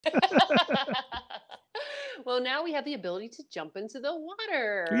Well, now we have the ability to jump into the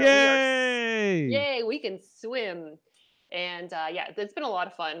water. Yay! Yay, we can swim. And yeah, it's been a lot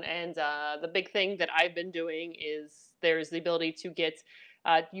of fun. And the big thing that I've been doing is there's the ability to get,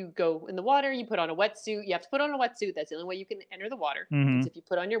 you go in the water, you put on a wetsuit. You have to put on a wetsuit. That's the only way you can enter the water. It's Mhm. if you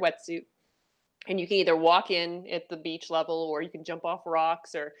put on your wetsuit. And you can either walk in at the beach level or you can jump off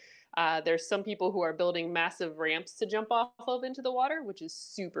rocks or there's some people who are building massive ramps to jump off of into the water, which is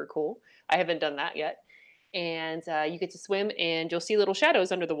super cool. I haven't done that yet. And you get to swim and you'll see little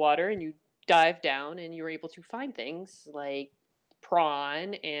shadows under the water and you dive down and you're able to find things like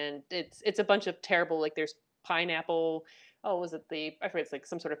prawn and it's a bunch of terrible, like there's pineapple. Oh, was it the, I forget, it's like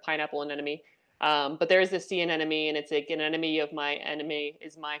some sort of pineapple anemone. But there is this sea anemone, and it's like an enemy of my enemy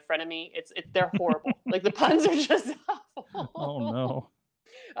is my frenemy. They're horrible. Like the puns are just Oh, awful. no.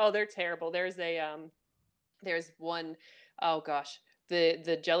 Oh, they're terrible. There's one, oh gosh,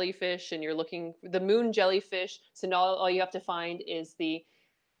 the jellyfish, and you're looking the moon jellyfish. So now all you have to find is the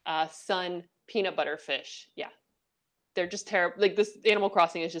sun peanut butter fish. Yeah, they're just terrible. Like this Animal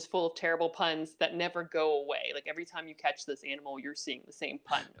Crossing is just full of terrible puns that never go away. Like every time you catch this animal, you're seeing the same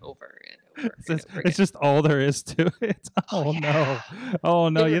pun over and over It's and just over it's again. just all there is to it. Oh Oh, yeah. no. Oh,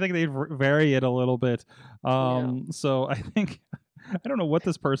 no, Give you it think they'd vary it a little bit. no. So I think I don't know what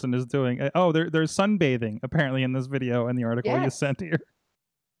this person is doing. Oh, they're sunbathing apparently in this video in the article you Yes. sent here.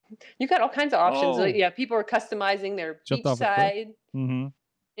 You got all kinds of options. Oh, Yeah, people are customizing their jumped off a cliff. beachside Mhm.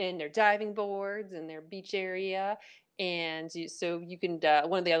 and their diving boards and their beach area. And so you can,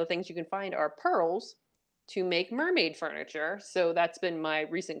 one of the other things you can find are pearls to make mermaid furniture. So that's been my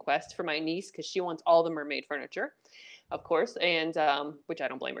recent quest for my niece because she wants all the mermaid furniture, of course, and which I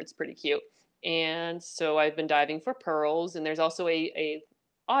don't blame her. It's pretty cute. And so I've been diving for pearls. And there's also a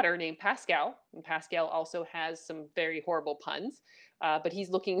otter named Pascal. And Pascal also has some very horrible puns, but he's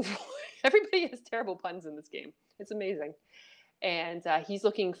looking for everybody has terrible puns in this game. It's amazing. And he's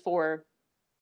looking for